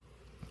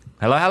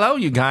Hello,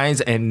 you guys,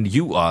 and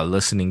you are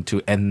listening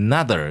to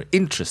another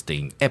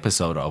interesting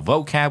episode of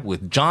Vocab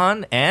with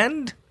John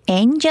and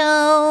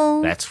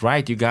Angel. That's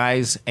right, you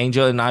guys.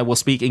 Angel and I will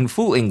speak in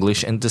full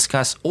English and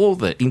discuss all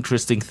the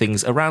interesting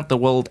things around the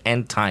world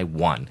and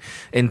Taiwan.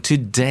 And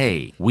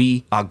today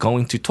we are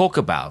going to talk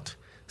about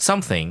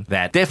something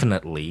that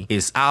definitely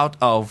is out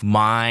of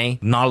my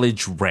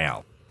knowledge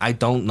realm. I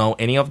don't know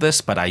any of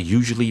this, but I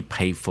usually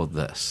pay for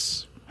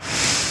this.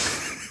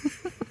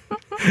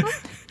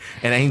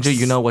 And Angel,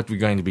 you know what we're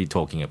going to be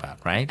talking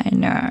about, right? I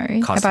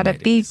know. About the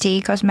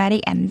beauty,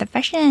 cosmetic, and the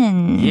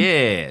fashion.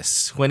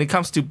 Yes. When it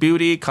comes to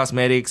beauty,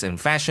 cosmetics, and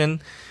fashion,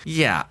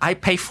 yeah, I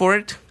pay for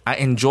it. I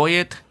enjoy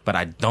it, but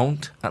I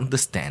don't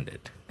understand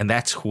it. And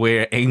that's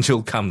where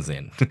Angel comes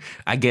in.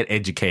 I get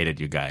educated,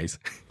 you guys.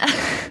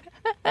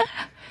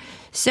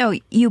 So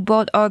you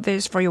bought all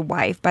this for your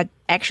wife, but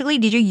actually,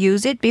 did you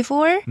use it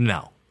before?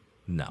 No.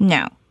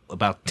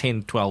 About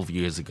 10, 12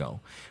 years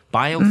ago,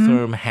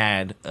 Biotherm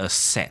had a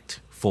set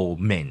for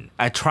men.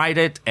 I tried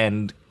it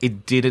and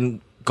it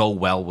didn't go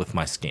well with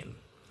my skin.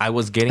 I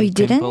was getting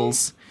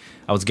pimples.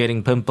 I was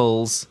getting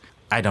pimples.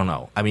 I don't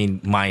know. I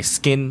mean, my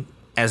skin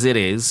as it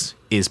is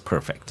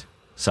perfect.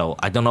 So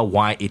I don't know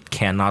why it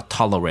cannot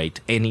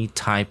tolerate any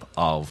type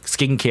of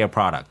skincare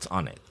products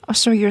on it. Oh,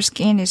 so your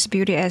skin is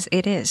beauty as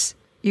it is.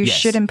 You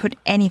shouldn't put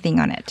anything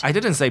on it. I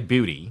didn't say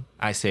beauty.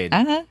 I said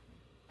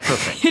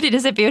perfect. You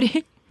didn't say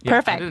beauty? Yeah,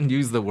 Perfect. I didn't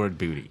use the word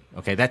beauty.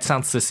 Okay, that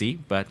sounds sissy,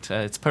 but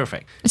it's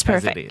perfect. It's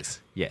perfect. As it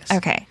is, yes.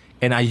 Okay.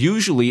 And I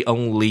usually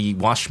only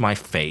wash my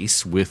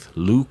face with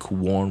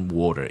lukewarm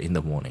water in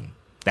the morning.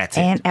 That's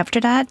it. And after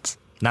that?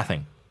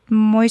 Nothing.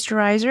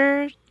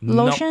 Moisturizer?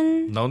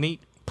 Lotion? No need.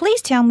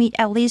 Please tell me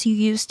at least you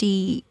use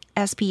the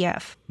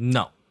SPF.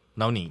 No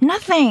need.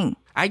 Nothing.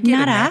 I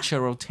get a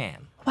natural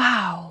tan.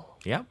 Wow.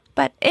 Yeah.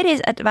 But it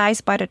is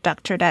advised by the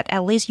doctor that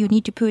at least you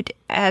need to put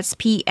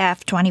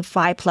SPF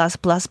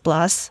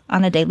 25+++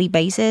 on a daily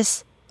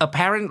basis.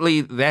 Apparently,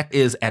 that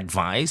is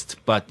advised,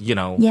 but,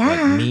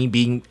 like me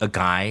being a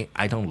guy,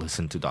 I don't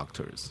listen to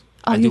doctors.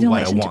 Oh, I you do don't what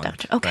listen I want,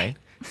 to doctors. Okay.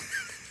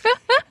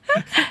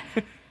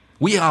 Right?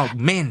 We are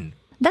men.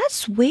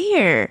 That's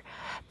weird.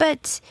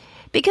 But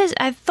because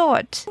I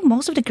thought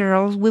most of the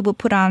girls, we will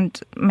put on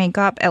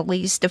makeup, at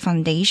least the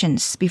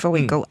foundations, before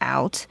we go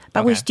out.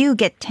 But we still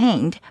get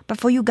tanned. But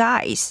for you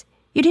guys,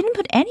 you didn't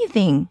put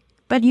anything.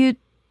 But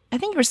I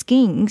think your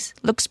skin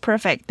looks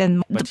perfect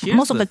than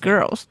most of the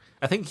girls.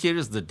 I think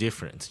here's the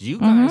difference. You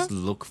guys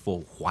look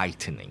for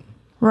whitening.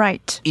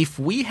 Right. If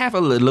we have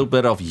a little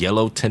bit of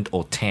yellow tint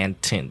or tan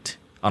tint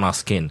on our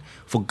skin,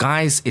 for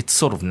guys, it's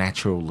sort of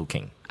natural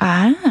looking.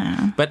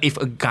 Ah. But if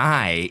a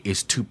guy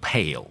is too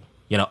pale,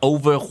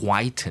 over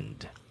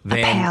whitened,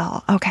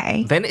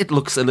 then it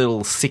looks a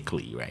little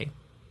sickly, right?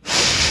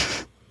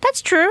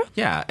 That's true.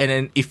 Yeah, and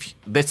then if,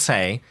 let's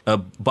say, a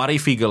body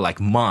figure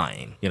like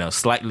mine,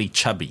 slightly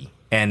chubby,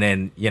 and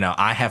then,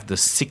 I have the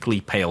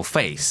sickly pale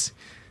face,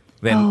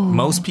 then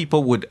most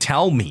people would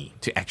tell me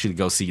to actually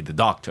go see the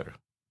doctor.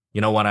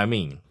 You know what I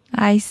mean?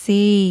 I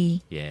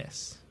see.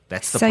 Yes,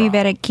 that's the So problem. you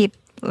better keep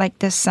like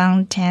the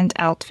sun-tanned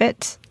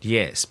outfit.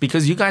 Yes,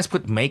 because you guys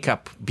put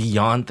makeup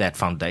beyond that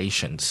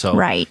foundation. So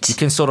you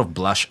can sort of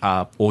blush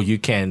up, or you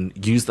can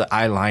use the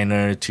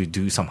eyeliner to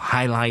do some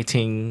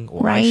highlighting,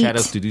 or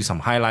eyeshadows to do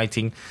some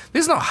highlighting.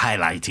 There's no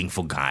highlighting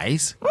for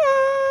guys.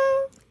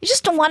 You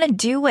just don't want to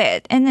do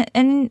it. And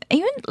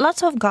even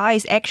lots of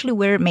guys actually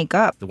wear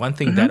makeup. The one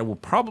thing that I will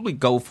probably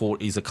go for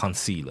is a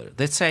concealer.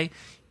 Let's say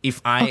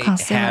if I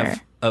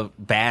have a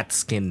bad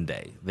skin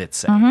day, let's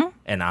say,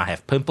 and I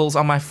have pimples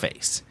on my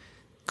face,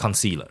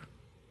 concealer.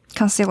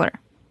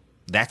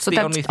 That's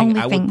the only thing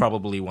I would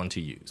probably want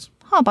to use.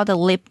 How about the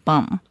lip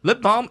balm?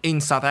 Lip balm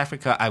in South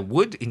Africa, I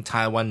would. In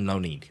Taiwan, no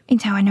need. In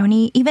Taiwan, no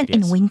need? Even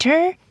in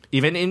winter?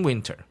 Even in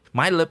winter.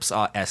 My lips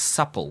are as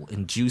supple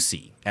and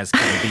juicy as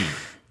can be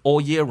all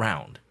year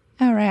round.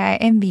 All right, I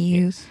envy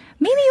you. Yes.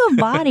 Maybe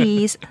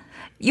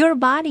your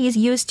body is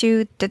used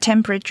to the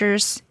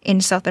temperatures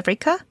in South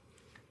Africa?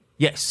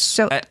 Yes.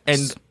 So,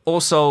 and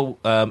also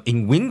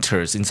in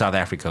winters in South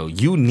Africa,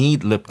 you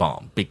need lip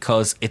balm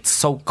because it's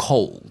so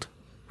cold,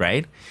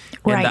 right?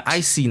 And the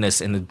iciness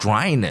and the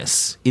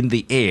dryness in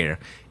the air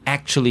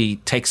actually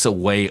takes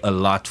away a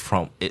lot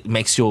it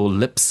makes your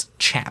lips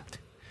chapped.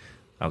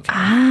 Okay.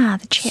 Ah,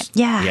 the chap.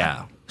 Yeah.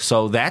 Yeah.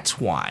 So that's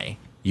why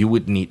you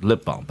would need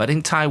lip balm. But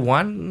in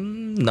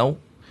Taiwan, no.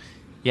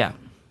 Yeah.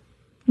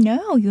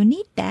 No, you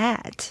need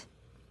that.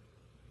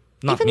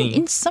 Not Even me.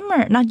 in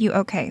summer. Not you.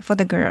 Okay, for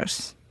the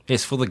girls.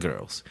 It's for the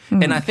girls.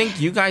 And I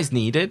think you guys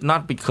need it,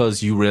 not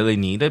because you really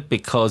need it,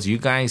 because you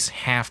guys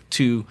have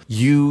to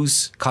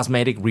use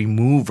cosmetic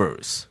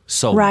removers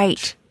so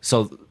much.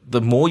 So the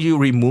more you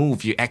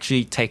remove, you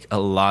actually take a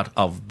lot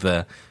of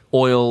the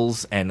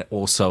oils and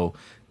also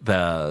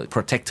the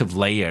protective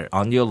layer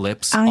on your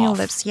lips On off. your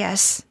lips,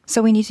 yes.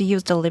 So we need to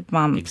use the lip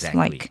balm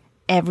like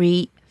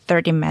every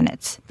 30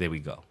 minutes. There we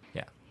go.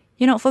 Yeah.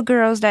 You know, for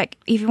girls, like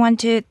if you want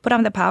to put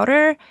on the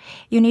powder,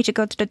 you need to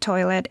go to the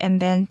toilet and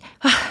then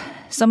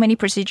so many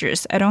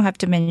procedures I don't have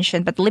to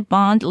mention. But lip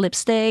balm,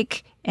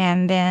 lipstick,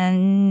 And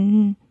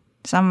then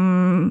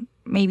some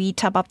maybe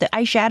top up the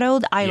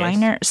eyeshadow, the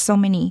eyeliner, so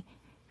many.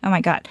 Oh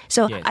my God.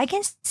 So I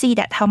can see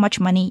that how much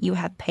money you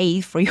have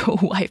paid for your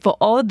wife for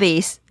all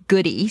these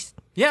goodies.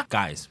 Yeah,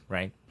 guys,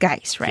 right?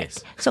 Guys, right?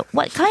 Yes. So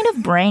what kind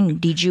of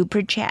brand did you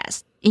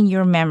purchase in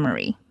your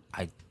memory?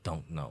 I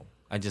don't know.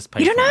 I just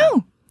pay. You don't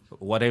know?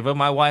 Whatever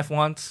my wife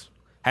wants.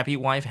 Happy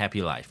wife,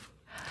 happy life.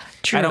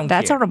 True. I don't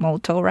That's care. our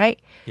motto, right?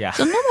 Yeah.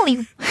 So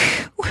normally,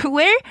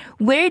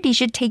 where did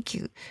she take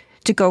you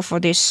to go for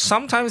this?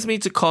 Sometimes me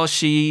to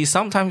Koshi,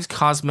 sometimes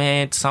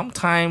Cosmet,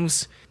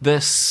 sometimes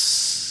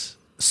this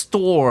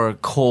store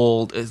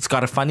called, it's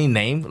got a funny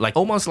name, like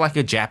almost like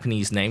a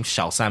Japanese name,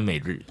 小三美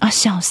日.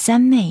 小三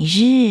美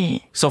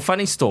日. So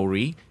funny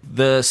story,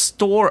 the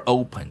store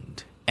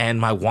opened and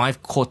my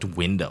wife caught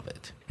wind of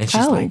it. And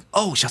she's like,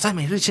 oh, 小三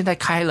美日现在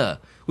开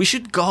了, we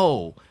should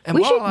go. And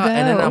We should go.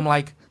 And then I'm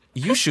like,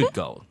 you should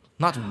go,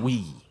 not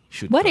we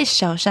should What go. is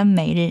小三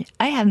美日?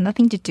 I have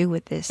nothing to do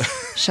with this.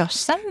 小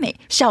三美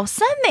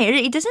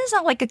日, it doesn't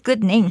sound like a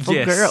good name for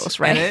girls,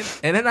 right?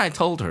 And then I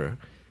told her,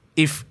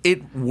 if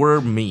it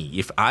were me,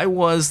 if I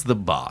was the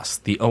boss,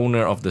 the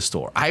owner of the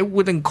store, I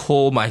wouldn't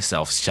call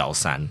myself 小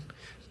三,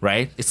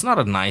 right? It's not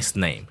a nice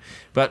name.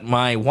 But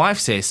my wife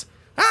says,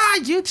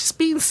 you're just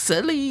being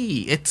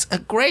silly. It's a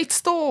great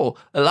store.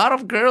 A lot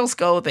of girls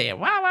go there.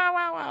 Wow, wow,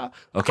 wow, wow.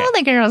 Okay. All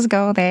the girls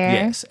go there.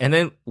 Yes. And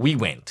then we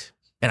went.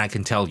 And I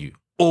can tell you,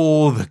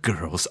 all the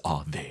girls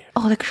are there.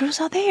 Oh, the girls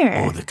are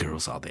there. All the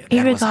girls are there.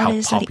 That was how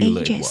Regardless of the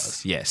popular ages. it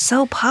was. Yes.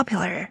 So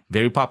popular.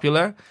 Very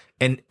popular.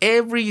 And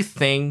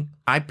everything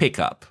I pick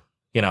up,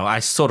 I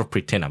sort of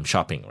pretend I'm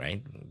shopping,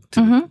 right?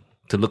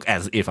 To look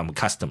as if I'm a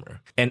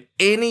customer. And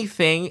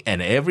anything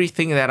and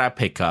everything that I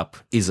pick up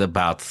is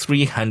about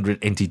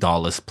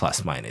 $380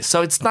 plus minus.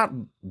 So it's not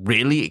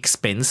really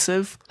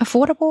expensive.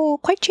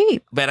 Affordable, quite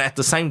cheap. But at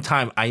the same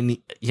time, I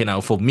need,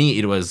 for me,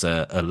 it was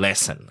a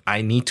lesson.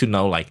 I need to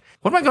know, like,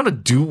 what am I going to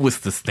do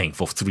with this thing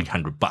for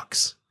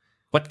 $300?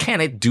 What can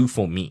it do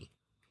for me?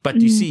 But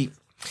you see,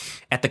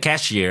 at the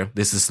cashier,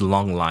 there's this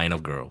long line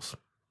of girls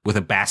with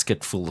a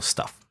basket full of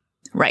stuff.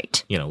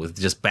 Right. With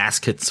just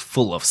baskets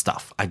full of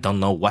stuff. I don't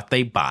know what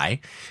they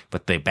buy,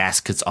 but their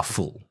baskets are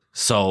full.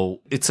 So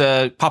it's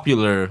a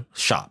popular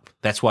shop.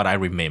 That's what I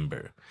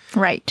remember.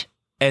 Right.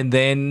 And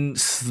then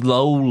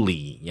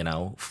slowly,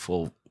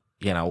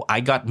 I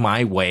got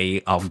my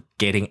way of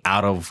getting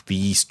out of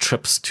these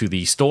trips to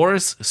these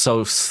stores.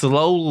 So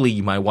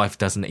slowly, my wife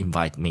doesn't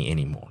invite me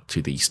anymore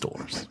to these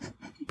stores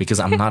because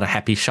I'm not a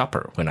happy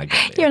shopper when I go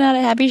there. You're not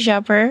a happy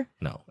shopper?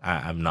 No,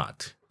 I'm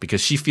not.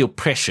 Because she feel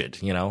pressured,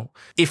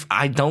 If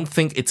I don't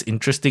think it's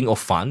interesting or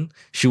fun,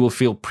 she will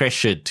feel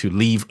pressured to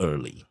leave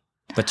early.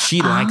 But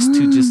she likes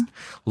to just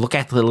look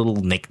at the little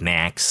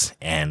knickknacks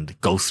and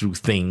go through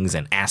things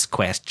and ask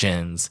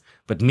questions.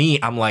 But me,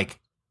 I'm like,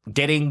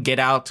 get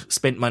out,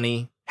 spend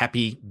money,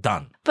 happy,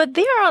 done. But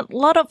there are a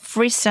lot of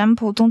free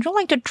samples. Don't you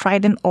like to try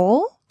them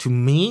all? To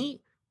me,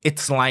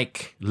 it's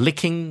like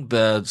licking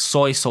the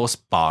soy sauce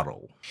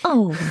bottle.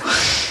 Oh.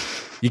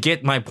 You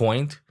get my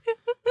point?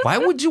 Why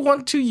would you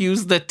want to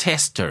use the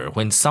tester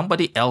when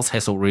somebody else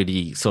has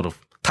already sort of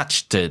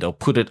touched it or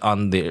put it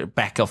on the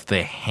back of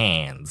their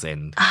hands?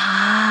 And,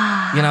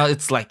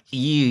 it's like,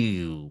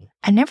 ew.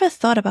 I never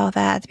thought about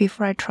that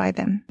before I tried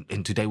them.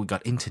 And today we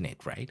got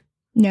internet, right?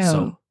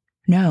 No,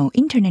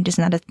 internet is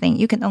not a thing.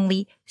 You can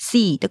only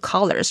see the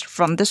colors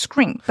from the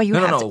screen, but you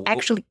have to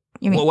actually...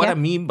 What I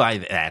mean by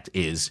that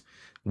is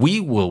we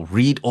will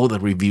read all the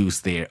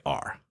reviews there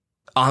are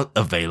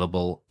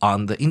available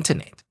on the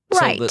internet.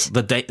 Right. So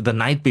the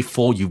night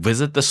before you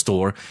visit the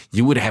store,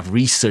 you would have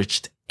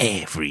researched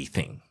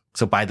everything.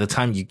 So by the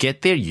time you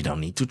get there, you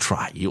don't need to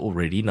try. You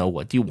already know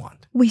what you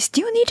want. We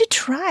still need to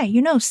try.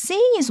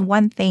 Seeing is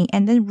one thing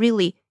and then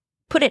really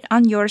put it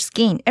on your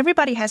skin.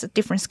 Everybody has a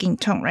different skin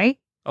tone, right?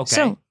 Okay.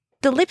 So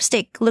the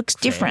lipstick looks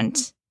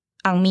different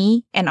on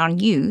me and on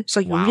you. So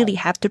you really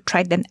have to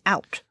try them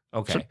out.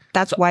 Okay. So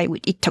that's why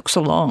it took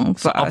so long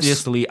for us.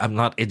 Obviously, I'm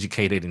not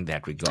educated in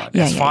that regard.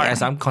 Yeah, as far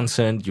as I'm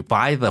concerned, you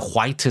buy the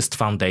whitest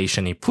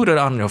foundation, you put it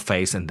on your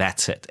face, and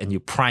that's it. And you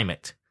prime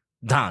it.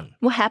 Done.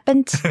 What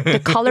happened? The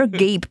color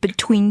gap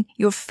between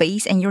your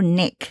face and your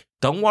neck.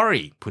 Don't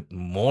worry. Put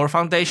more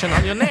foundation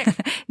on your neck.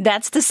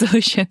 That's the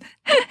solution.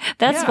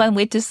 That's one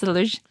way to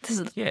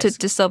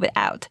solve it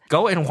out.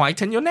 Go and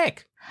whiten your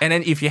neck. And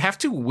then if you have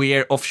to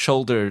wear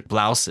off-shoulder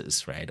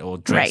blouses, right, or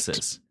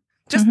dresses,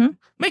 just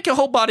make your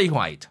whole body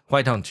white.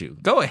 Why don't you?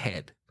 Go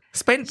ahead.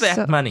 Spend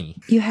that money.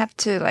 You have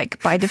to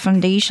buy the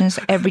foundations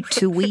every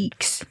 2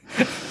 weeks.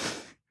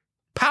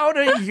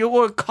 Powder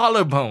your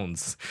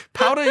collarbones.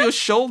 Powder your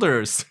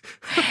shoulders.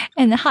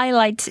 And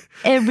highlight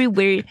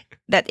everywhere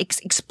that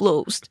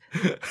explodes.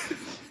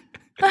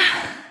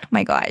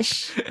 My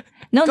gosh.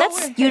 No,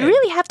 you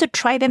really have to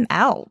try them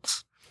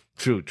out.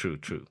 True.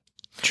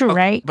 True,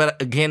 right?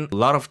 But again, a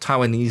lot of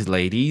Taiwanese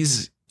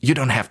ladies, you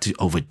don't have to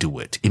overdo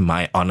it, in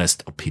my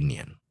honest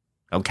opinion.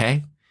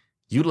 Okay?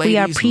 You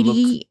ladies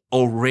look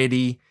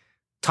already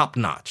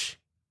top-notch.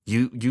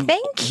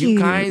 Thank you. You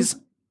guys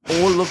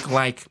all look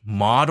like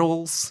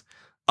models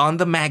on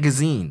the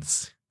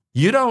magazines.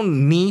 You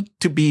don't need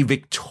to be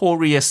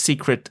Victoria's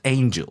Secret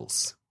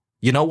angels.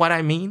 You know what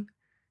I mean?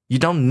 You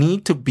don't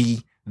need to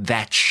be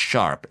that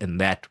sharp and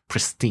that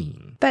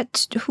pristine.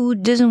 But who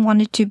doesn't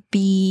want it to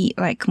be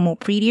like more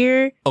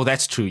prettier? Oh,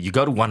 that's true. You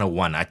go to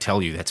 101, I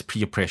tell you, that's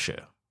peer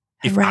pressure.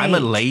 If Right. I'm a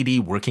lady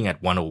working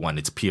at 101,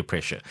 it's peer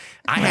pressure.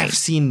 I have Right.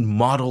 seen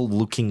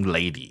model-looking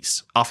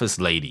ladies, office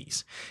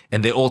ladies,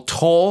 and they're all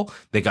tall.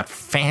 They got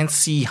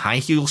fancy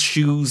high-heel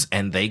shoes,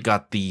 and they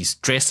got these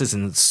dresses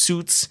and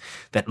suits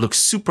that look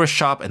super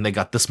sharp, and they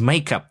got this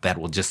makeup that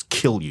will just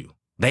kill you.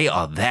 They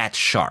are that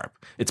sharp.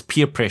 It's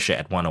peer pressure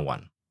at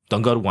 101.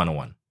 Don't go to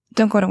 101.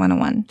 Don't go to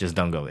 101. Just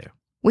don't go there.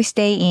 We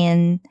stay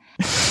in...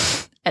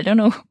 I don't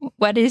know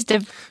what is the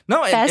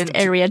best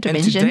area to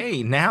mention. And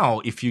today,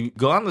 now, if you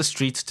go on the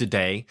streets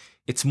today,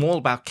 it's more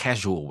about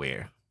casual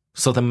wear.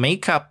 So the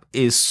makeup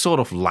is sort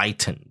of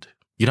lightened.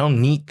 You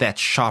don't need that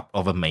sharp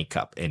of a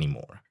makeup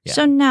anymore. Yeah.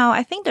 So now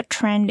I think the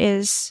trend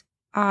is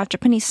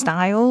Japanese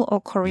style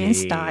or Korean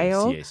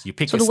style. Yes, you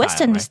pick So a the style,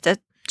 Western right? is the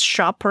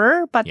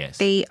sharper, but Yes.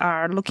 they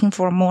are looking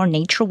for a more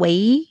nature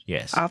way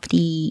Yes. of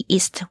the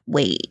East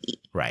way.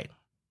 Right.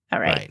 All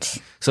right. Right.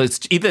 So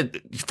it's either,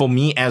 for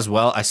me as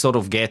well, I sort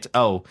of get,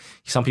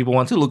 some people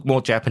want to look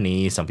more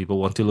Japanese, some people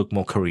want to look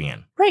more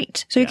Korean.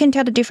 Right. So you can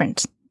tell the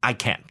difference. I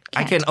can't.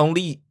 I can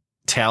only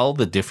tell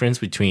the difference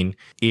between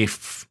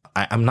if,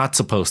 I'm not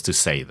supposed to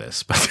say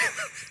this, but,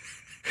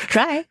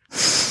 Try.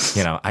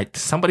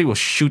 somebody will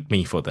shoot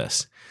me for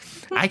this.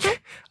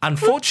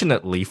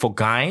 Unfortunately, for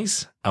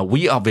guys,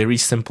 we are very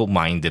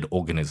simple-minded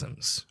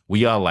organisms.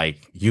 We are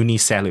like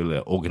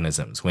unicellular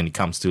organisms when it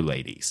comes to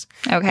ladies.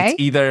 Okay. It's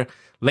either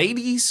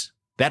ladies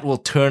that will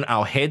turn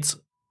our heads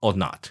or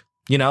not.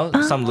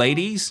 Some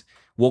ladies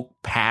walk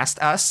past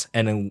us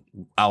and then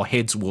our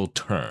heads will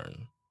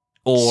turn.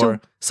 Or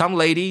some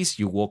ladies,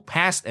 you walk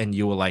past and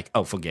you were like,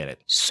 oh, forget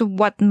it. So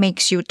what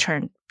makes you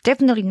turn?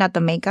 Definitely not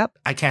the makeup.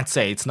 I can't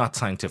say. It's not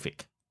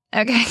scientific.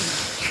 Okay.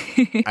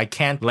 I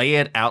can't lay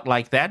it out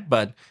like that,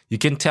 but you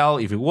can tell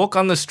if you walk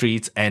on the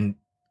streets and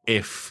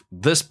if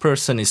this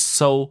person is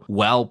so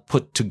well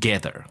put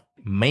together.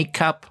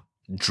 Makeup,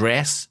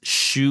 dress,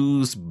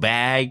 shoes,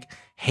 bag,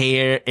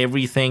 hair,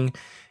 everything.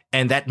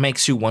 And that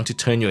makes you want to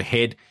turn your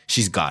head.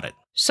 She's got it.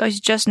 So it's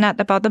just not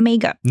about the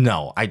makeup.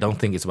 No, I don't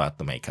think it's about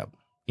the makeup.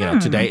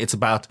 Today it's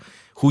about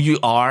who you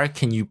are.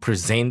 Can you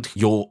present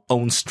your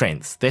own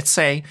strengths? Let's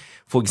say,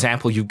 for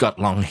example, you've got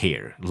long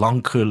hair,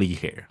 long curly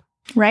hair.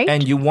 Right?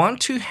 And you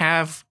want to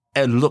have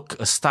a look,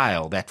 a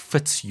style that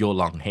fits your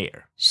long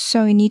hair.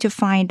 So you need to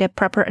find the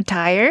proper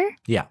attire.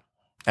 Yeah.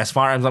 As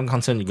far as I'm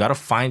concerned, you got to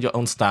find your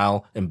own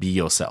style and be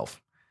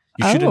yourself.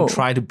 You shouldn't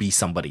try to be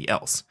somebody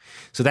else.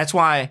 So that's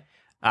why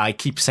I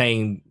keep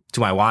saying to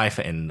my wife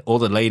and all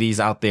the ladies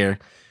out there,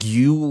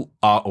 you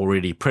are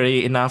already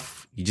pretty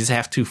enough. You just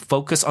have to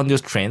focus on your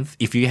strength.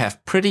 If you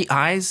have pretty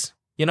eyes,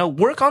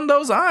 work on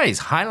those eyes,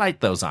 highlight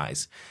those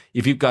eyes.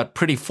 If you've got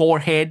pretty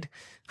forehead,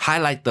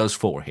 highlight those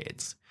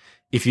foreheads.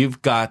 If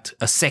you've got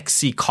a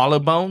sexy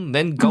collarbone,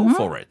 then go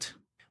for it.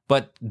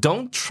 But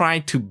don't try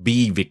to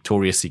be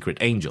Victoria's Secret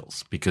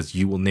angels because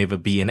you will never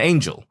be an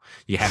angel.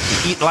 You have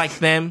to eat like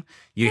them.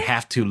 You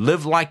have to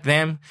live like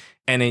them.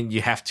 And then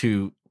you have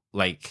to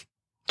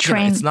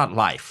train. It's not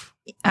life.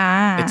 It's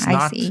I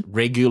not see.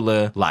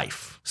 regular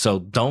life. So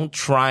don't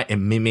try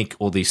and mimic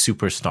all these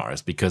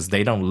superstars because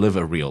they don't live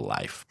a real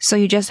life. So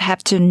you just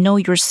have to know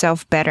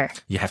yourself better.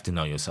 You have to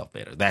know yourself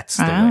better. That's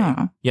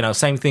the way.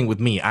 Same thing with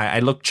me. I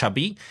look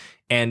chubby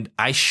and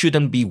I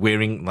shouldn't be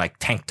wearing like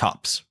tank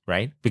tops,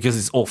 right? Because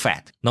it's all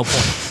fat. No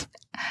point.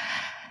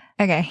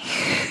 Okay.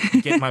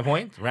 You get my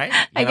point, right?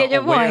 I get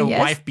your wear point, a yes.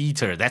 wife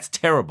beater. That's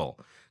terrible.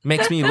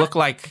 Makes me look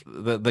like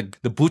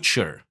the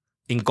butcher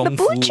in Kung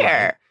Fu. The butcher.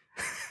 Right?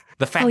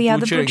 The fat the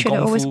butcher in butcher Kung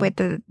that always Fu. wear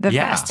the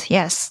vest.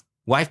 Yes.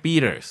 Wife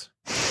beaters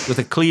with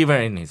a cleaver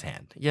in his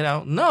hand.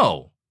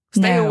 No.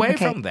 Stay No, away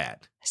okay. from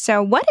that.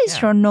 So what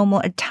is your normal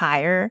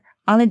attire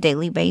on a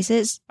daily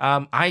basis?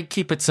 I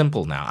keep it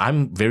simple now.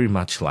 I'm very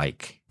much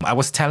like, I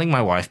was telling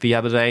my wife the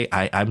other day,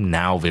 I'm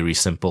now very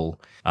simple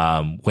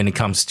when it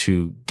comes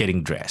to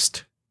getting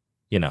dressed.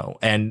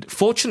 And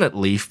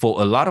fortunately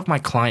for a lot of my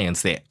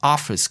clients, their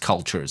office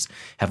cultures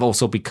have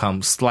also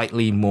become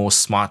slightly more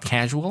smart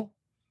casual.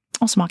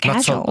 Oh, smart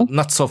casual.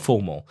 Not so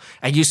formal.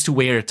 I used to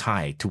wear a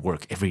tie to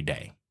work every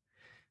day.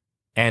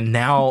 And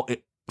now,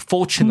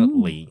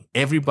 fortunately,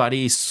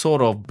 everybody is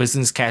sort of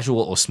business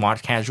casual or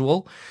smart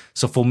casual.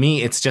 So for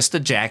me, it's just a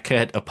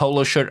jacket, a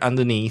polo shirt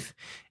underneath,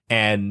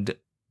 and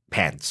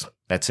pants.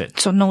 That's it.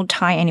 So no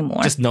tie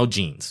anymore. Just no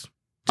jeans.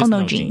 Oh,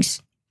 no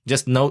jeans.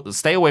 Just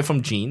stay away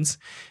from jeans.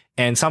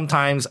 And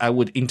sometimes I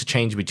would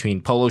interchange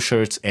between polo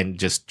shirts and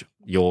just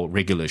your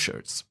regular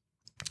shirts.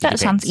 That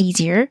sounds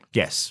easier.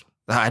 Yes.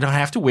 I don't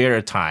have to wear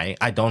a tie.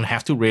 I don't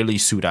have to really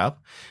suit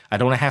up. I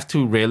don't have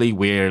to really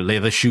wear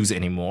leather shoes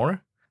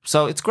anymore.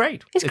 So it's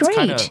great. It's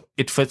great.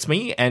 It fits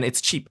me and it's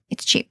cheap.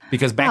 It's cheap.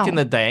 Because back in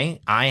the day,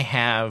 I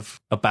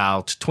have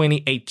about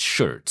 28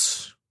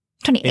 shirts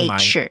 28 in my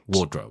shirts.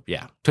 wardrobe.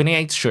 Yeah.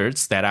 28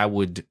 shirts that I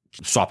would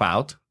swap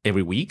out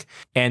every week.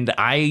 And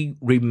I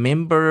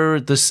remember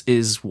this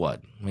is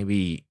what,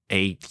 maybe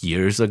 8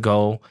 years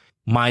ago.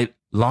 My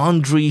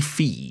laundry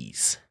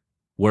fees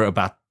were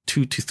about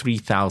 $2,000 to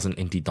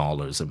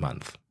 $3,000 a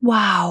month.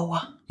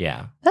 Wow.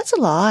 Yeah. That's a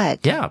lot.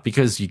 Yeah,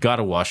 because you got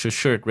to wash your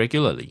shirt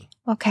regularly.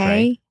 Okay.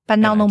 Right? But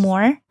now no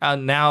more?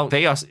 Now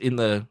they are in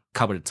the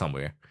cupboard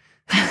somewhere.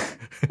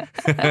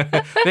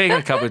 They're in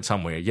the cupboard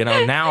somewhere. You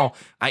know, now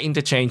I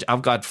interchange.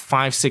 I've got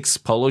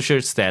 5-6 polo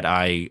shirts that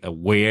I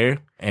wear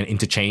and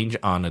interchange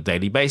on a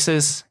daily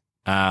basis.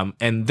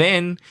 And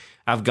then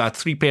I've got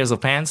 3 pairs of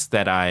pants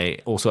that I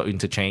also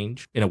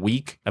interchange in a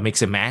week. I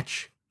mix and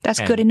match. That's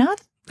good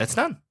enough? That's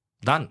done.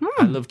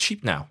 I live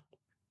cheap now.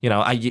 You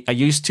know, I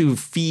used to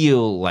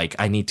feel like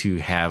I need to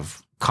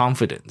have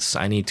confidence.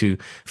 I need to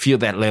feel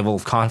that level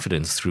of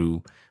confidence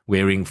through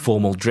wearing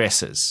formal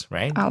dresses,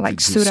 right? Oh, like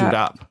to suit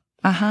up.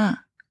 Uh-huh.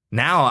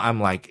 Now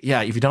I'm like,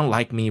 yeah, if you don't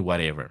like me,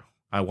 whatever.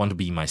 I want to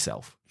be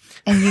myself.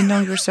 And you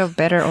know yourself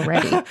better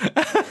already.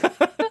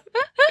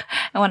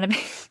 I want to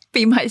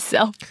be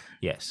myself.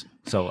 Yes.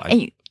 So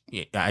I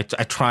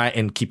try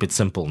and keep it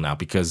simple now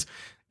because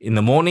in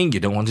the morning,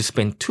 you don't want to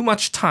spend too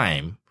much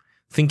time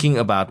thinking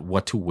about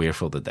what to wear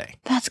for the day.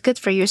 That's good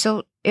for you.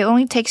 So it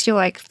only takes you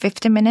like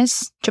 50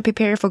 minutes to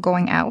prepare for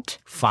going out?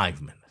 5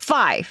 minutes.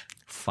 5?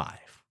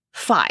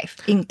 5,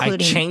 including I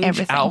change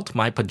everything. out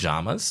my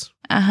pajamas.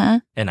 Uh-huh.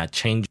 And I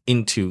change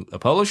into a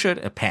polo shirt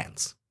and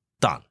pants.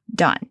 Done.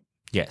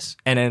 Yes.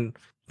 And then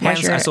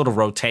pants, I sort of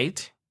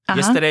rotate. Uh-huh.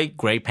 Yesterday,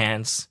 gray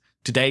pants.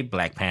 Today,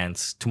 black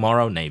pants.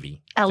 Tomorrow,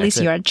 navy. At least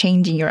you are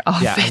changing your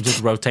outfit. Yeah, I'm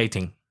just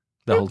rotating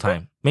the whole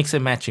time. Mix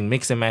and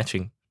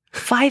matching.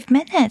 5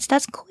 minutes.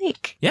 That's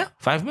quick. Yeah,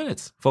 5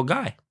 minutes for a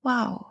guy.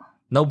 Wow.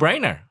 No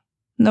brainer.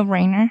 No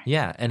brainer.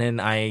 Yeah, and then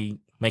I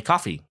make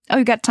coffee. Oh,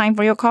 you got time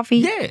for your coffee?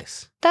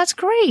 Yes. That's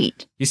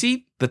great. You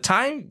see, the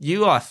time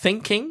you are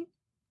thinking,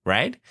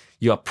 right?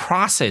 You are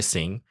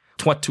processing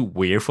what to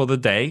wear for the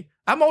day.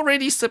 I'm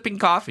already sipping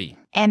coffee.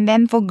 And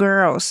then for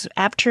girls,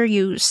 after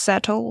you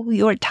settle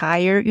your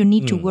attire, you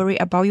need to worry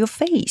about your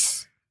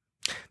face.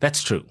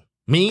 That's true.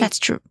 That's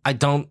true. I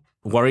don't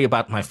worry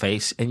about my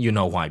face, and you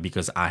know why?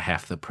 Because I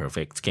have the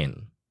perfect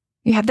skin.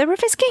 You have the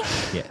perfect skin?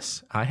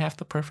 Yes, I have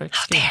the perfect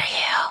skin. How dare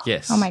you?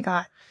 Yes. Oh my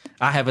God.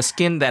 I have a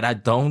skin that I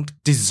don't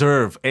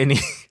deserve any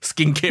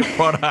skincare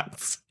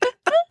products.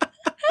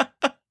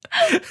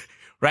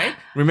 Right?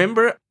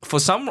 Remember, for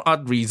some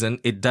odd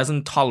reason, it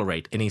doesn't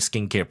tolerate any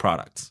skincare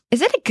products.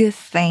 Is it a good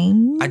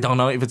thing? I don't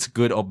know if it's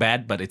good or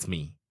bad, but it's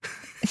me.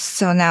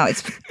 So now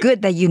it's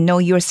good that you know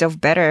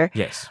yourself better.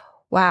 Yes.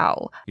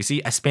 Wow. You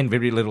see, I spend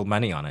very little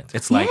money on it.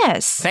 It's like,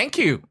 thank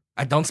you.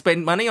 I don't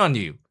spend money on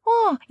you.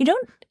 Oh,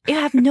 you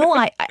have no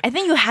idea. I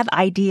think you have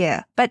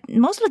idea. But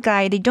most of the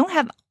guys, they don't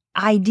have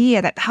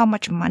idea that how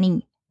much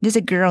money does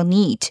a girl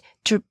need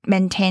to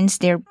maintain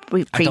their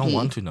pretty. I don't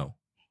want to know.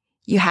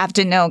 You have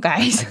to know,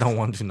 guys. I don't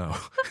want to know.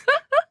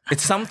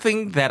 It's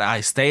something that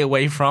I stay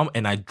away from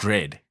and I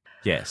dread.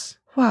 Yes.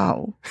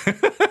 Wow.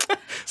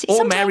 See,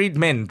 all married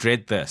men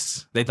dread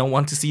this. They don't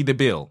want to see the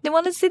bill. They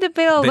want to see the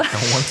bill. They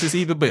don't want to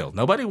see the bill.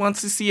 Nobody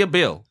wants to see a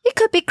bill. It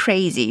could be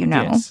crazy, you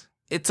know. Yes.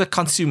 It's a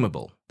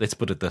consumable. Let's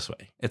put it this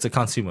way. It's a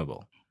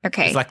consumable.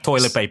 Okay. It's like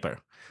toilet paper.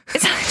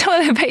 It's like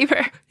toilet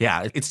paper.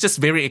 Yeah, it's just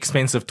very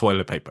expensive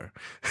toilet paper.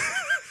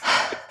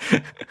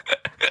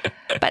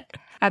 But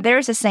there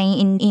is a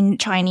saying in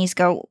Chinese,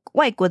 go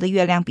外国的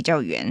月亮比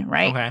较圆,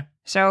 right? Okay.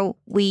 So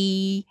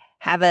we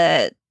have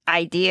an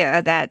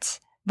idea that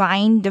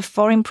buying the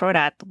foreign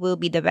product will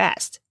be the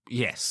best.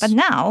 Yes. But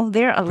now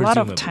there are a lot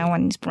of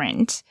Taiwanese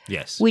brands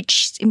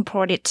which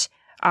imported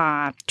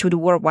to the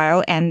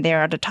worldwide, and they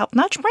are the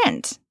top-notch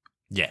brands.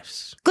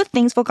 Yes. Good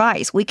things for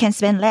guys. We can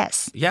spend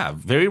less. Yeah,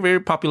 very,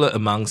 very popular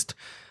amongst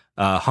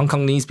Hong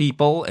Kongese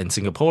people and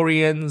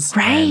Singaporeans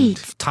and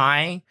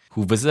Thai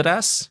who visit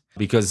us.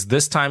 Because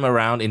this time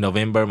around in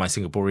November, my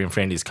Singaporean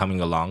friend is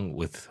coming along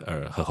with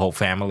her whole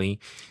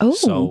family. Oh.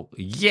 So,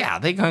 yeah,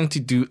 they're going to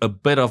do a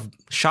bit of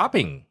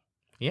shopping.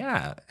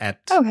 Yeah, at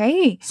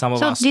some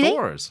of our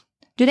stores.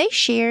 Do they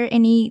share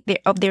any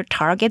of their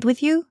target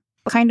with you?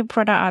 What kind of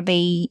product are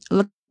they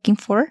looking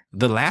for?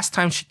 The last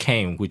time she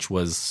came, which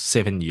was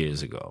 7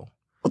 years ago.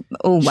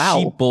 Oh, wow.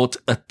 She bought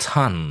a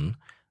ton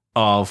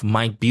of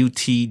My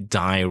Beauty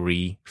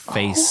Diary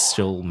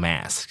facial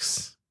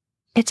masks.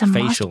 It's a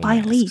must-buy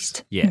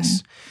list.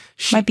 Yes.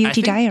 My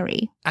Beauty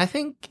Diary. I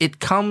think it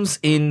comes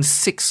in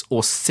 6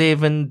 or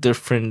 7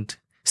 different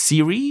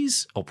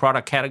series or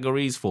product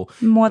categories for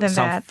more than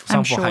that.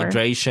 Some for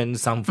hydration,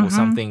 some for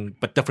something,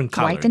 but different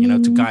color. Whitening. You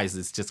know, to guys,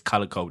 it's just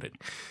color coded.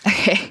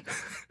 Okay.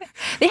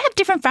 They have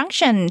different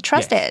function.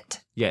 Trust it.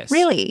 Yes.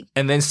 Really.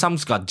 And then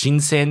some's got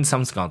ginseng,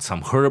 some's got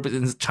some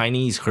herbs,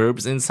 Chinese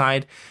herbs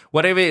inside,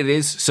 whatever it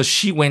is. So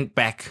she went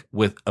back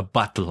with a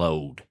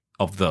buttload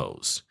of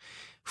those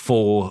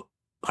for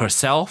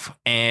herself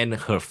and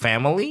her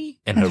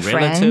family and her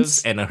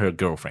relatives and her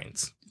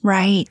girlfriends.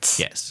 Right.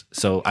 Yes.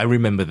 So I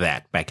remember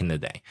that back in the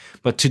day.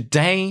 But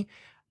today,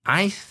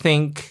 I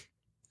think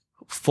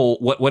for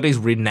what is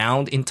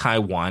renowned in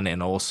Taiwan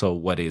and also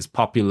what is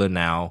popular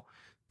now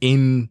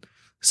in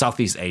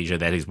Southeast Asia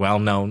that is well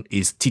known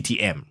is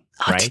TTM,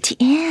 right?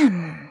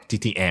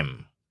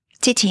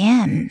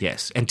 TTM.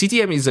 Yes. And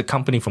TTM is a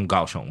company from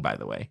Kaohsiung, by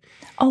the way.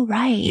 Oh,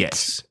 right.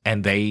 Yes.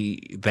 And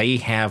they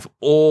have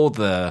all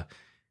the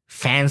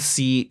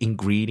fancy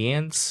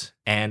ingredients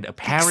and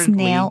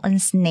apparently... Snail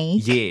and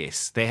snake.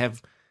 Yes. They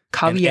have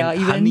caviar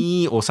and even.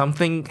 Honey or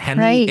something,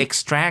 honey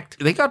extract.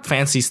 They got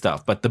fancy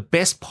stuff. But the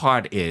best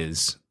part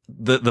is,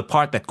 the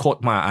part that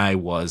caught my eye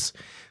was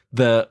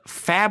the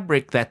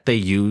fabric that they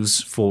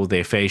use for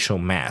their facial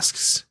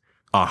masks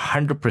are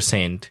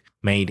 100%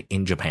 made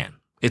in Japan.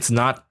 It's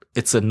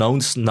a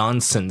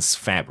nonsense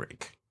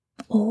fabric.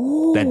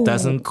 Oh. That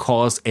doesn't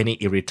cause any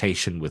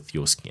irritation with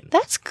your skin.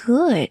 That's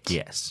good.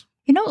 Yes.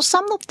 You know,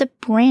 some of the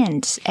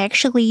brands,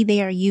 actually,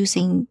 they are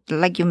using,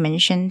 like you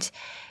mentioned,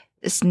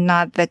 it's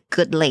not the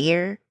good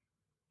layer.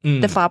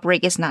 The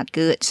fabric is not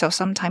good. So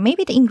sometimes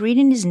maybe the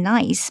ingredient is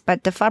nice,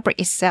 but the fabric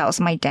itself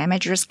might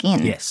damage your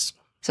skin. Yes.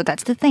 So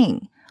that's the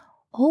thing.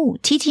 Oh,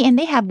 TTM,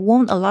 they have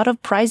won a lot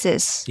of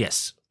prizes.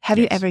 Yes. Have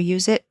you ever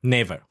used it?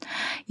 Never.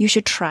 You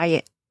should try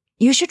it.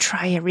 You should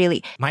try it,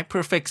 really. My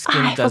perfect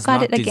skin does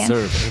not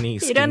deserve any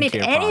skincare. You don't need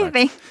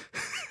anything.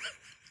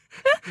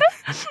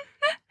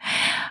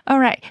 All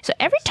right. So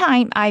every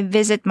time I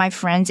visit my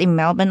friends in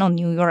Melbourne or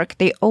New York,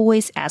 they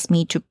always ask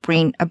me to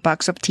bring a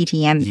box of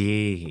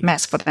TTM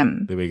mask for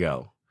them. There we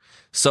go.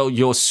 So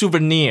your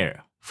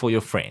souvenir for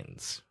your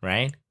friends,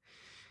 right?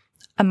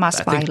 A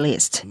must-buy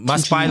list.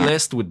 Must-buy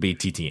list would be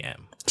TTM.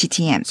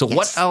 TTM. So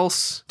what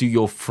else do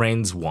your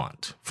friends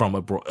want from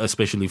abroad,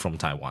 especially from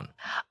Taiwan?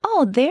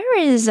 Oh, there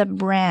is a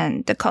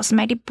brand, the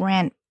cosmetic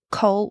brand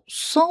called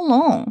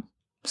Solon.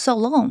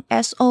 Solon.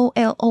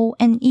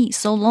 S-O-L-O-N-E.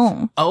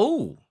 Solon.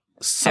 Oh.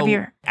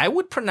 So I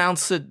would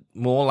pronounce it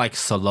more like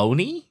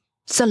Saloni.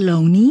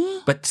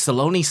 Saloni? But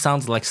Saloni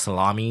sounds like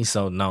salami,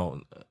 so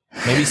no.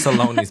 Maybe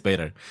Saloni is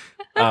better.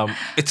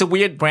 It's a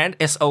weird brand,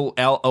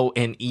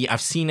 S-O-L-O-N-E.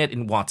 I've seen it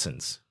in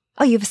Watson's.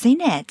 Oh, you've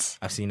seen it?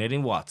 I've seen it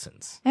in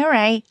Watson's. All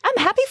right. I'm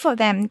happy for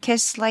them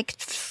because like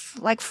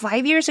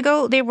 5 years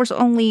ago, they was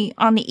only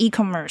on the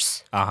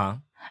e-commerce. Uh-huh.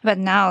 But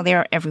now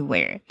they're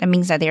everywhere. That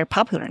means that they're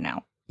popular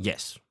now.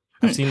 Yes.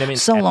 I've seen them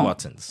at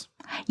Watson's.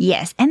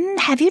 Yes. And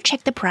have you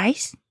checked the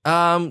price?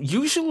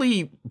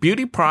 Usually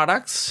beauty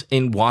products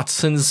in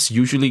Watson's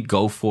usually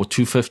go for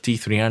 $250,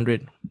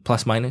 $300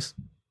 plus minus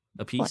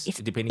a piece,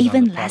 depending on the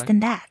product. Even less than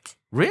that.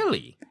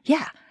 Really?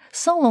 Yeah.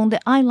 Solon, the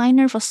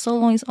eyeliner for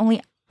Solon is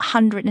only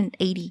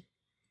 $180.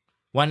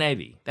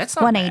 $180. That's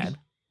not bad.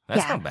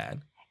 That's not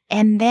bad.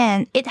 And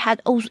then it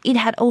had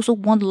also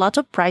won lots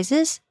of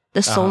prizes.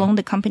 The Solon,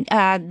 the company,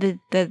 the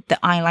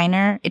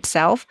eyeliner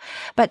itself,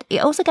 but it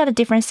also got a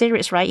different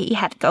series, right? It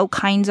had all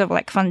kinds of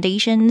like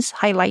foundations,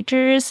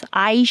 highlighters,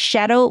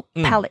 eyeshadow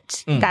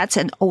palettes. That's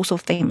an also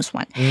famous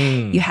one.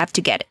 You have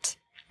to get it.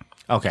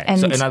 Okay, and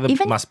so another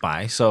must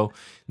buy. So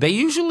they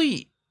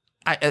usually,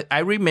 I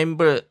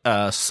remember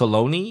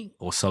Saloni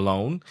or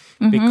Salon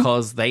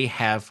because they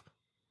have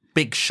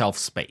big shelf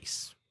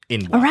space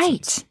in Watson's.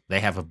 Right.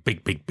 They have a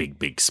big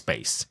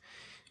space.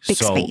 Big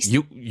space.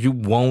 You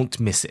won't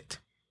miss it.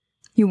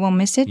 You won't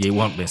miss it? You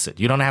won't miss it.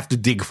 You don't have to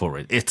dig for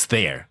it. It's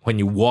there. When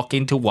you walk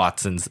into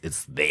Watson's,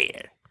 it's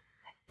there.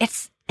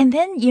 And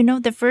then, you know,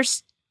 the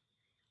first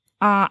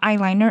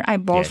eyeliner I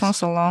bought from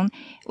Solon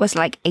was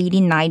like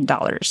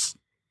 $89.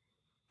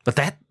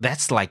 But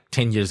that's like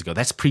 10 years ago.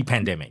 That's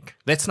pre-pandemic.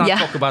 Let's not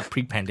talk about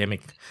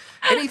pre-pandemic.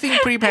 Anything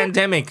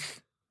pre-pandemic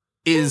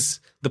is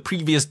the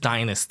previous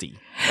dynasty,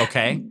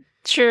 okay?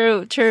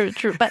 True.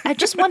 But I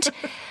just want to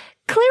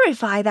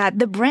clarify that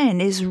the brand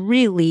is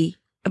really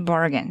a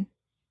bargain.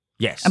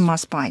 Yes. A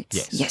must buy.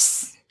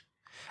 Yes.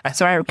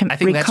 So I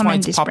think that's why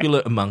it's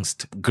popular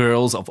amongst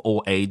girls of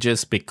all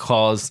ages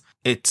because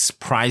it's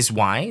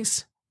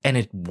price-wise and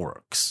it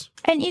works.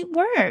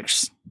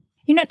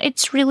 You know,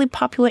 it's really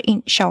popular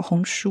in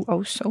Xiaohongshu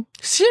also.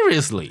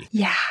 Seriously?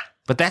 Yeah.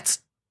 But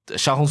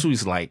Xiaohongshu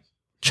is like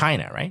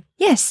China, right?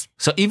 Yes.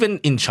 So even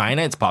in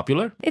China, it's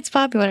popular? It's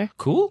popular.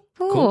 Cool.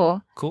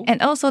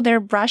 And also their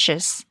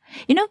brushes.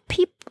 You know,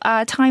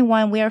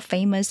 Taiwan, we are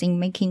famous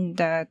in making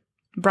the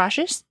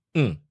brushes.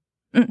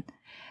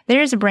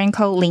 There is a brand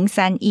called Ling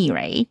San Yi,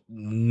 right?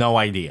 No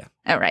idea.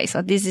 All right.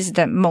 So this is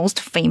the most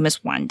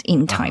famous one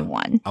in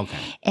Taiwan. Okay.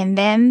 And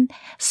then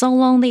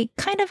Solon, they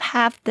kind of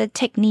have the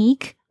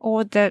technique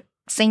or the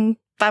same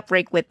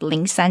fabric with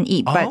Ling San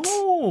Yi, but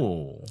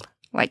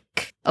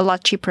like a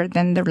lot cheaper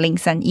than the Ling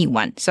San Yi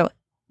one. So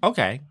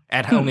okay.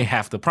 At only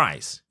half the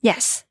price.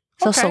 Yes.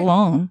 So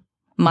Solon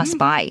must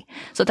buy.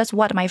 So that's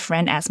what my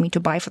friend asked me to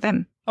buy for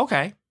them.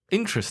 Okay.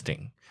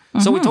 Interesting.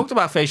 So we talked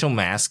about facial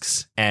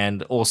masks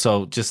and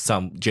also just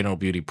some general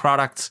beauty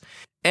products.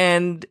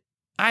 And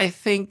I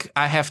think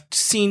I have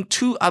seen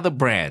two other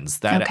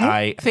brands that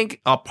I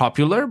think are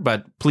popular,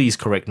 but please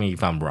correct me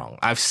if I'm wrong.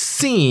 I've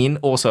seen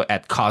also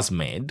at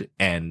Cosmed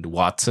and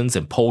Watson's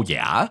and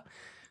Poya.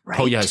 Right.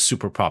 Poya is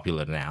super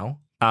popular now.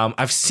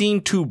 I've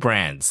seen two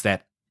brands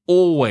that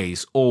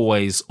always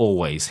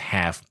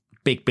have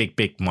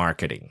big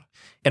marketing.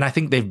 And I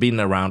think they've been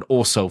around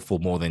also for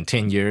more than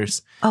 10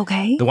 years.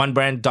 Okay. The one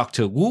brand,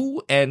 Dr.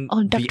 Wu, and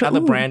the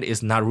other brand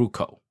is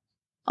Naruko.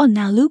 Oh,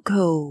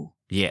 Naruko.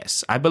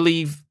 Yes, I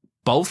believe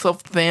both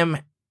of them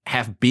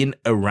have been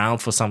around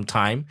for some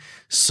time.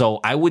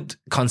 So I would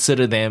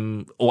consider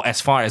them, or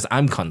as far as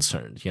I'm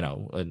concerned,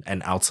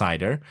 an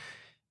outsider.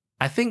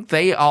 I think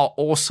they are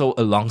also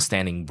a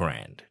long-standing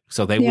brand.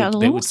 So they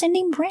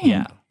long-standing brand.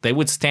 Yeah, they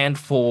would stand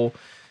for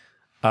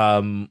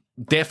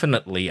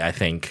definitely, I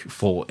think,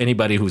 for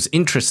anybody who's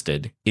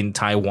interested in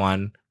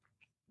Taiwan.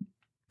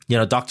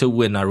 Dr.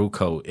 Wu and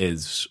Naruko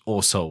is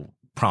also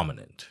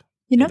prominent.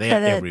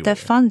 The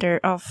founder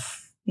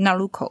of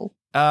Naruko.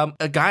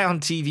 A guy on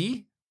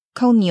TV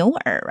called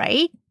Newer,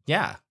 right?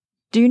 Yeah.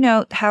 Do you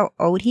know how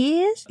old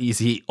he is? Is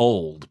he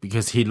old?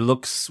 Because he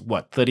looks,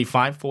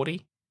 35,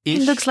 40? He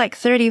looks like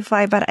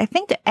 35, but I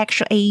think the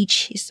actual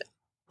age is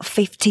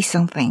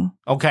 50-something.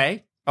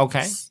 Okay.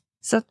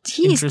 So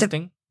he's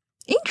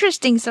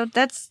interesting. So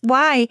that's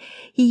why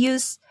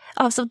he's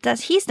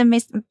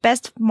the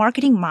best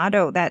marketing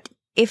model that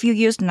if you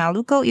use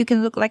Naruko, you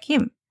can look like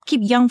him.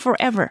 Keep young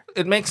forever.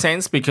 It makes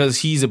sense because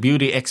he's a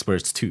beauty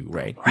expert too,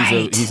 right?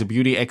 He's a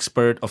beauty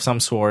expert of some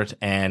sort.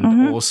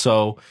 And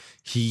also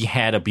he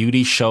had a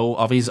beauty show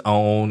of his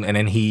own. And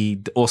then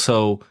he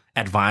also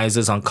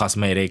advises on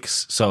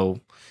cosmetics. So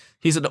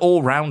he's an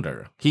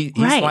all-rounder. He's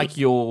like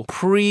your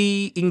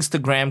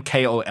pre-Instagram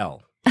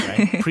KOL,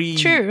 right?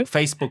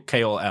 Pre-Facebook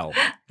KOL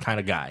kind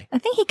of guy. I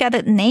think he got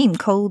a name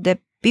called the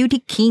Beauty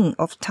King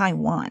of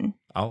Taiwan.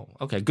 Oh,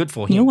 okay. Good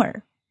for him.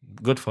 Newer.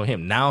 Good for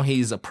him. Now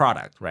he's a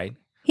product, right?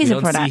 We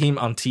don't see him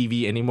on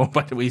TV anymore,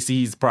 but we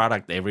see his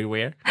product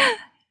everywhere.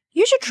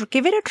 You should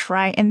give it a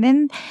try. And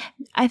then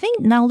I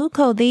think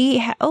Naruko,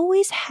 they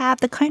always have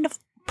the kind of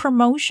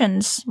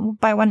promotions,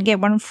 buy one, get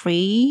one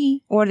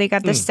free, or they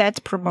got the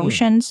set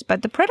promotions,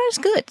 but the product is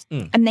good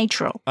and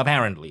natural.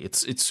 Apparently,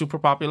 it's super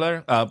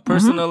popular.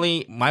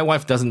 Personally, my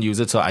wife doesn't use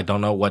it, so I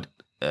don't know what,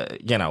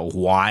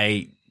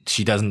 why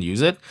she doesn't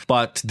use it.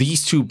 But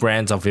these two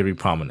brands are very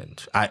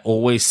prominent. I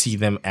always see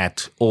them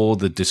at all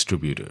the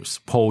distributors.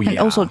 Poya, and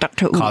also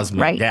Dr. Wu,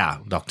 right? Yeah,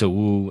 Dr.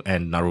 Wu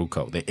and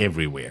Naruko. They're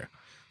everywhere.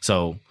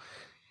 So,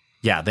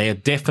 yeah, they are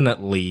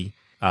definitely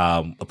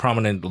a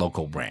prominent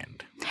local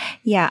brand.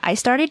 Yeah, I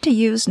started to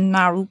use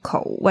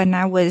Naruko when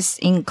I was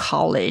in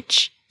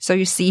college. So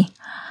you see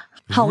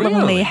how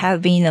long they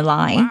have been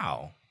alive.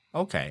 Wow.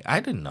 Okay,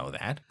 I didn't know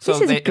that. So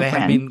they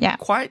have been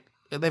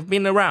they've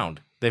been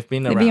around. They've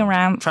been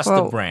around.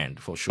 Trusted brand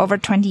for sure. Over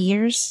 20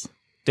 years.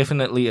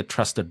 Definitely a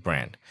trusted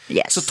brand.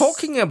 Yes. So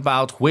talking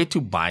about where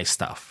to buy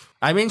stuff,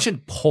 I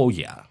mentioned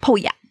Poya.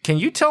 Poya. Can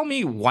you tell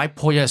me why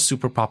Poya is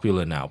super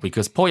popular now?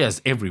 Because Poya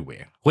is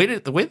everywhere. Where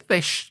did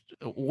they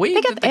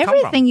got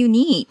everything you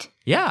need.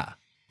 Yeah.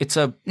 It's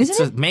a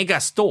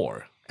mega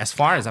store as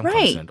far as I'm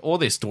concerned. All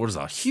their stores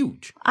are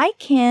huge. I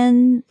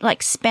can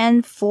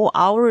spend 4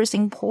 hours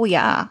in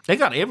Poya. They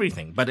got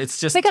everything, but it's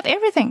just... They got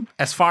everything.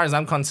 As far as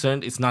I'm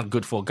concerned, it's not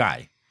good for a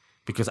guy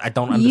because I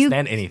don't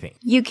understand anything.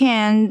 You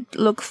can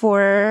look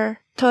for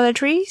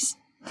toiletries,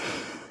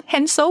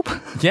 hand soap.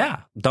 Yeah,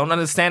 don't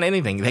understand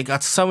anything. They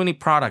got so many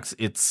products.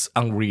 It's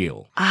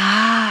unreal.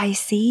 Ah, I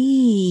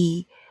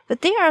see.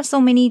 But there are so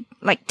many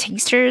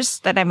tasters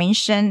that I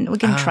mentioned. We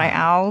can try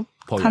out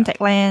Poya. Contact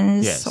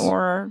lens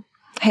or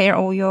hair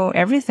oil,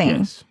 everything.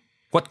 Yes.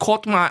 What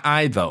caught my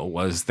eye, though,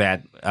 was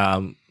that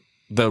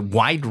the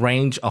wide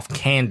range of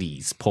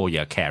candies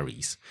Poya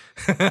carries.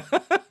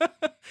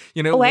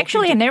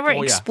 Actually, I never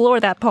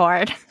explored that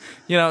part.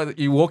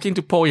 You walk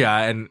into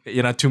Poya and,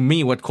 to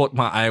me, what caught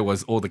my eye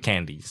was all the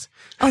candies.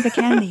 Oh, the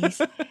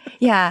candies.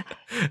 Yeah.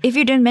 If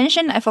you didn't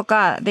mention, I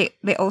forgot.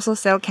 They also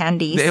sell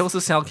candies. They also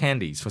sell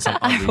candies for some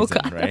odd reason,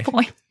 forgot right? The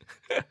point.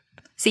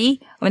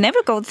 See, I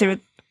never go through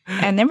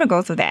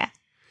that.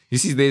 You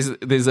see,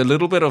 there's a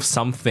little bit of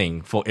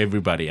something for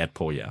everybody at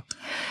Poya.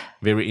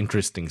 Very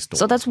interesting store.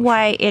 So that's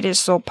why it is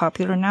so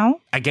popular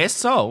now? I guess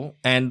so.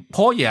 And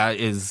Poya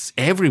is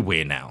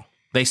everywhere now.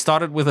 They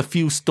started with a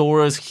few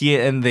stores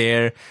here and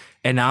there.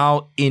 And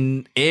now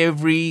in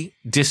every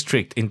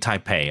district in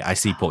Taipei, I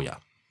see Poya.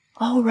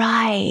 Oh,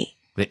 right.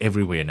 They're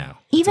everywhere now.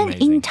 Even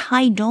in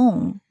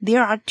Taidong,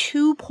 there are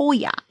 2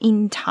 Poya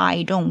in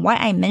Taidong. Why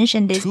I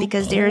mentioned this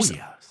because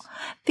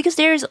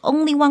there's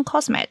only one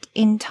Cosmet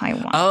in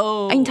Taiwan.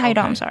 Oh, in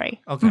Taidong, okay.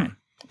 sorry. Okay.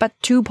 But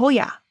 2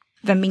 Poya.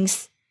 That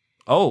means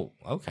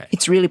okay.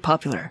 It's really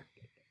popular.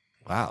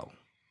 Wow.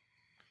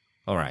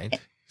 All right.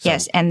 So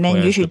yes, and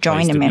then you should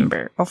join a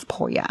member of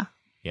Poya.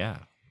 Yeah.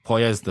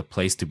 Poya is the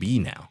place to be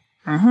now.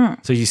 Mm-hmm.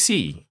 So you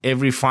see,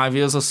 every 5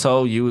 years or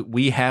so,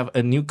 we have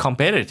a new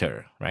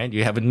competitor, right?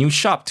 You have a new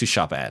shop to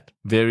shop at.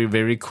 Very,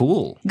 very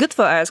cool. Good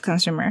for us,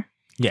 consumer.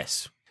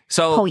 Yes.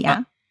 So,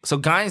 Poya. So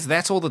guys,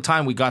 that's all the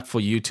time we got for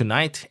you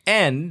tonight.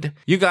 And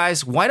you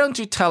guys, why don't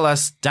you tell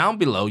us down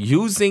below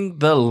using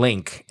the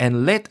link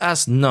and let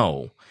us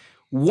know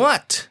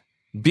what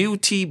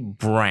beauty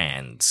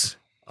brands,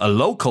 a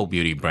local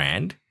beauty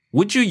brand,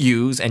 would you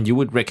use and you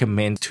would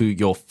recommend to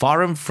your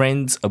foreign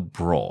friends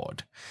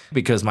abroad?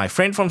 Because my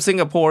friend from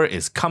Singapore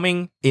is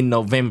coming in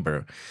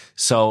November.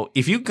 So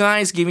if you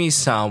guys give me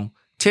some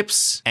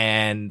tips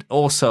and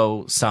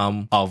also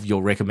some of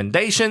your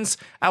recommendations,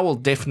 I will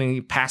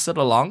definitely pass it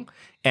along.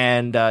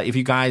 And if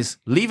you guys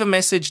leave a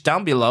message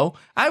down below,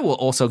 I will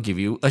also give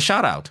you a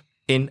shout out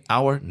in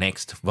our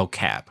next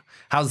vocab.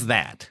 How's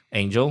that,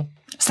 Angel?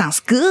 Sounds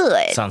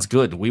good. Sounds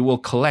good. We will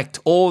collect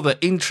all the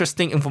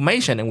interesting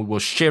information and we will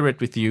share it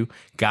with you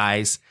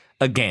guys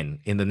again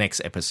in the next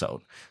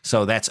episode.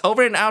 So that's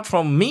over and out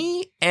from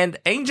me and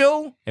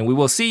Angel, and we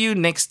will see you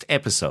next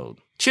episode.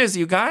 Cheers,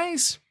 you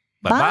guys.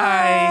 Bye-bye.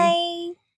 Bye.